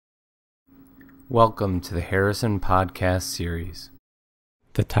Welcome to the Harrison Podcast Series.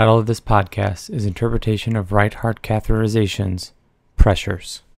 The title of this podcast is Interpretation of Right Heart Catheterizations,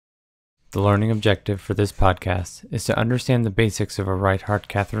 Pressures. The learning objective for this podcast is to understand the basics of a right heart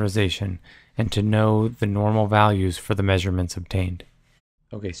catheterization and to know the normal values for the measurements obtained.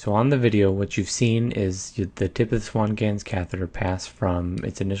 Okay, so on the video, what you've seen is the tip of the swan-ganz catheter pass from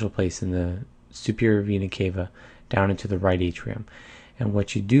its initial place in the superior vena cava down into the right atrium. And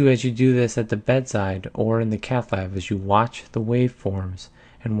what you do as you do this at the bedside or in the cath lab is you watch the waveforms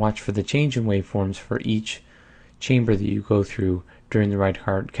and watch for the change in waveforms for each chamber that you go through during the right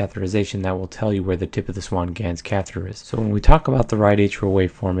heart catheterization. That will tell you where the tip of the swan-ganz catheter is. So when we talk about the right atrial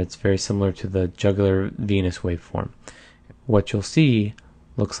waveform, it's very similar to the jugular venous waveform. What you'll see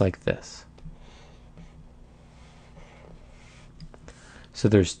looks like this. So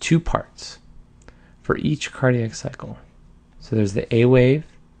there's two parts for each cardiac cycle. So there's the A wave,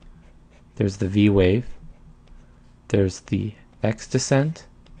 there's the V wave, there's the X descent,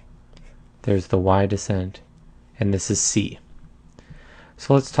 there's the Y descent, and this is C.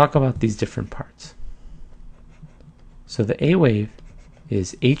 So let's talk about these different parts. So the A wave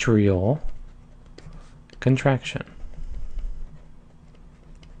is atrial contraction.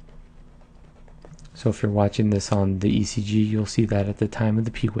 So if you're watching this on the ECG, you'll see that at the time of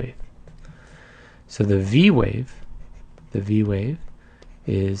the P wave. So the V wave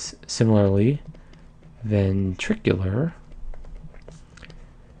is similarly ventricular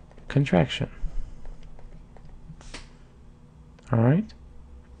contraction. Alright?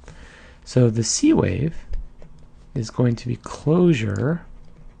 So the C wave is going to be closure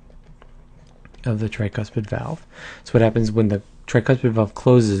of the tricuspid valve. So what happens when the tricuspid valve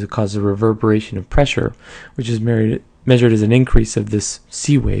closes, it causes a reverberation of pressure, which is measured as an increase of this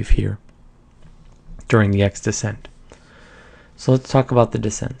C wave here during the X descent. So let's talk about the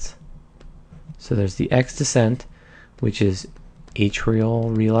descents. So there's the X descent, which is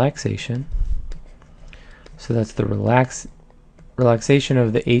atrial relaxation. So that's the relaxation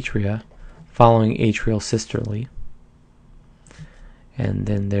of the atria following atrial systole. And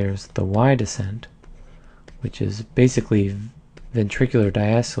then there's the Y descent, which is basically ventricular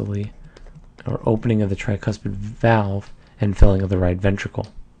diastole, or opening of the tricuspid valve and filling of the right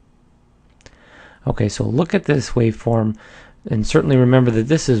ventricle. Okay, so look at this waveform. And certainly remember that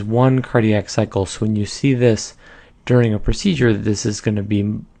this is one cardiac cycle, so when you see this during a procedure, this is going to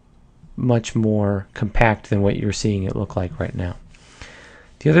be much more compact than what you're seeing it look like right now.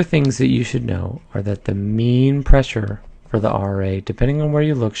 The other things that you should know are that the mean pressure for the RA, depending on where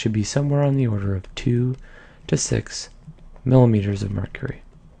you look, should be somewhere on the order of 2 to 6 millimeters of mercury.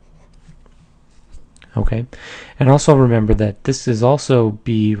 Okay, and also remember that this is also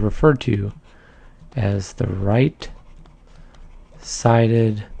be referred to as the right-sided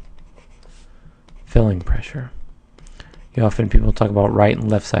filling pressure. People talk about right and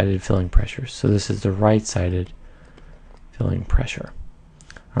left-sided filling pressures. So this is the right-sided filling pressure.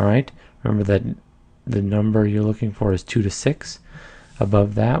 All right. Remember that the number you're looking for is 2 to 6.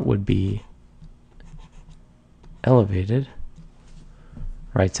 Above that would be elevated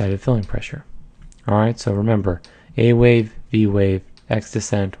right-sided filling pressure. All right. So remember, A wave, V wave, X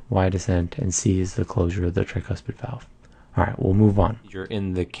descent, Y descent, and C is the closure of the tricuspid valve. All right, we'll move on. You're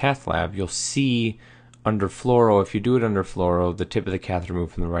in the cath lab, you'll see under fluoro, if you do it under fluoro, the tip of the catheter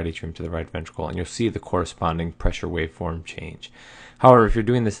move from the right atrium to the right ventricle, and you'll see the corresponding pressure waveform change. However, if you're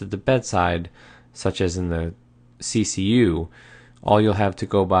doing this at the bedside, such as in the CCU, all you'll have to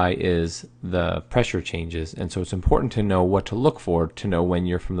go by is the pressure changes, and so it's important to know what to look for to know when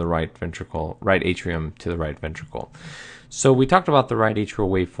you're from the right atrium to the right ventricle. So we talked about the right atrial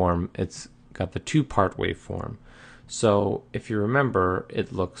waveform. It's got the two-part waveform. So if you remember,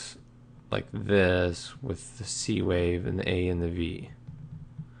 it looks like this with the C wave and the A and the V.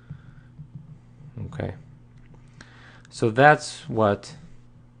 Okay. So that's what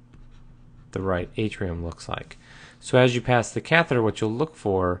the right atrium looks like. So as you pass the catheter, what you'll look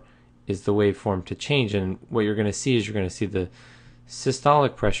for is the waveform to change, and what you're going to see is the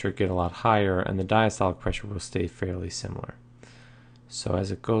systolic pressure get a lot higher and the diastolic pressure will stay fairly similar. So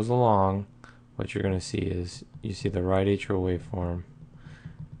as it goes along, what you're going to see is you see the right atrial waveform,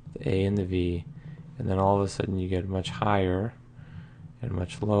 the A and the V, and then all of a sudden you get much higher and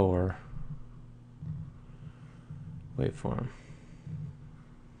much lower waveform.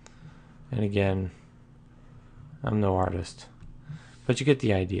 And again, I'm no artist, but you get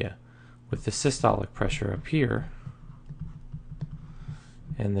the idea. With the systolic pressure up here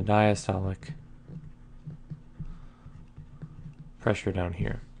and the diastolic pressure down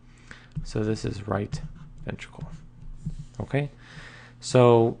here. So this is right ventricle. Okay?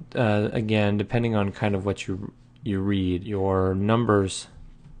 So again, depending on kind of what you read, your numbers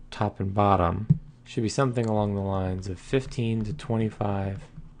top and bottom should be something along the lines of 15 to 25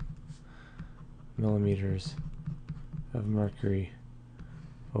 millimeters of mercury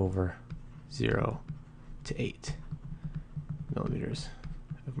over 0 to 8 millimeters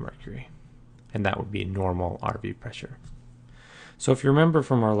of mercury. And that would be normal RV pressure. So if you remember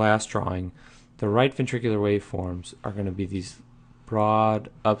from our last drawing, the right ventricular waveforms are going to be these broad,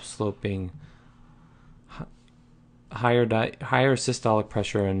 upsloping, higher systolic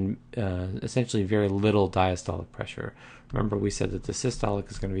pressure and essentially very little diastolic pressure. Remember, we said that the systolic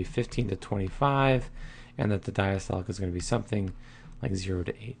is going to be 15 to 25 and that the diastolic is going to be something like 0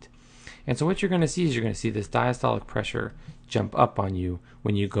 to 8. And so what you're going to see is you're going to see this diastolic pressure jump up on you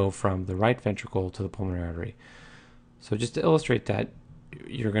when you go from the right ventricle to the pulmonary artery. So just to illustrate that,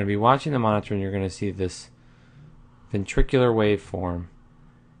 you're going to be watching the monitor and you're going to see this ventricular waveform,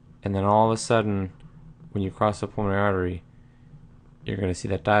 and then all of a sudden when you cross the pulmonary artery, you're going to see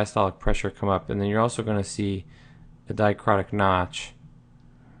that diastolic pressure come up, and then you're also going to see a dicrotic notch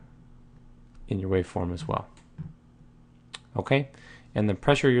in your waveform as well. Okay? And the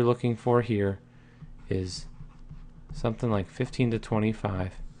pressure you're looking for here is something like 15 to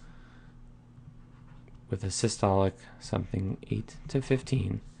 25 with a systolic something 8 to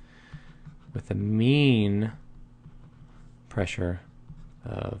 15 with a mean pressure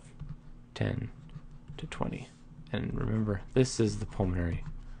of 10 to 20. And remember, this is the pulmonary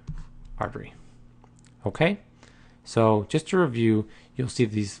artery. Okay? So just to review, you'll see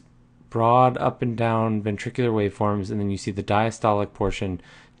these broad up and down ventricular waveforms, and then you see the diastolic portion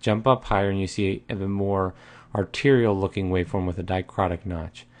jump up higher, and you see a more arterial looking waveform with a dicrotic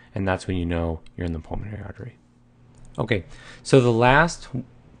notch, and that's when you know you're in the pulmonary artery. Okay, so the last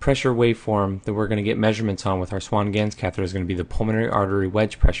pressure waveform that we're going to get measurements on with our swan-ganz catheter is going to be the pulmonary artery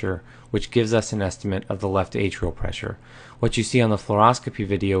wedge pressure, which gives us an estimate of the left atrial pressure. What you see on the fluoroscopy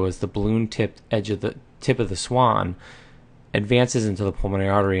video is the balloon-tipped edge of the tip of the swan advances into the pulmonary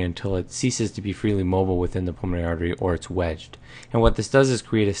artery until it ceases to be freely mobile within the pulmonary artery, or it's wedged. And what this does is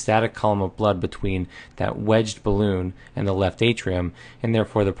create a static column of blood between that wedged balloon and the left atrium, and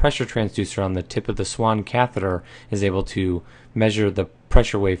therefore the pressure transducer on the tip of the swan catheter is able to measure the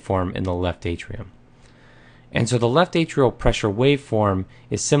pressure waveform in the left atrium. And so the left atrial pressure waveform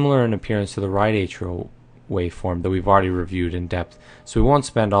is similar in appearance to the right atrial waveform that we've already reviewed in depth, so we won't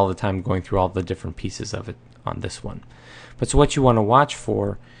spend all the time going through all the different pieces of it on this one. But so what you want to watch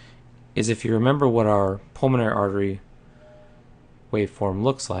for is, if you remember what our pulmonary artery waveform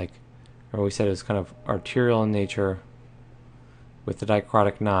looks like, or we said it's kind of arterial in nature with the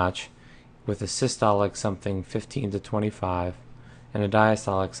dicrotic notch, with a systolic something 15 to 25 and a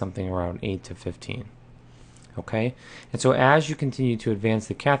diastolic something around 8 to 15. Okay? And so as you continue to advance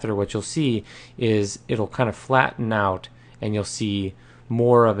the catheter, what you'll see is it'll kind of flatten out, and you'll see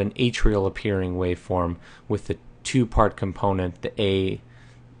more of an atrial appearing waveform with the two-part component, the A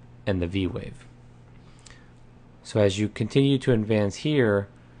and the V wave. So as you continue to advance here,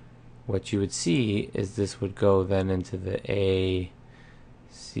 what you would see is this would go then into the A,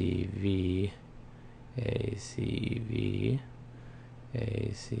 C, V, A, C, V,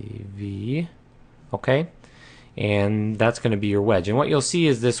 A, C, V. Okay? And that's going to be your wedge. And what you'll see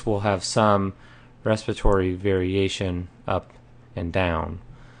is this will have some respiratory variation up and down.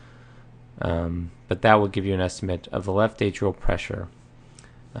 But that will give you an estimate of the left atrial pressure.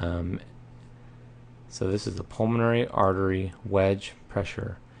 So this is the pulmonary artery wedge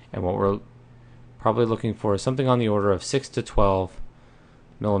pressure, and what we're probably looking for is something on the order of 6 to 12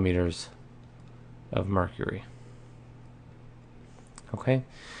 millimeters of mercury. Okay.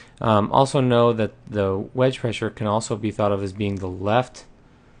 Also know that the wedge pressure can also be thought of as being the left-sided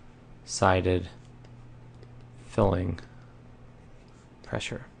filling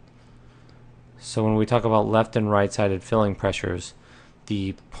pressure. So when we talk about left and right-sided filling pressures,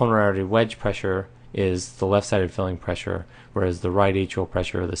 the pulmonary artery wedge pressure is the left-sided filling pressure, whereas the right atrial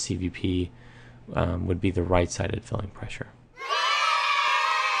pressure, or the CVP, would be the right-sided filling pressure.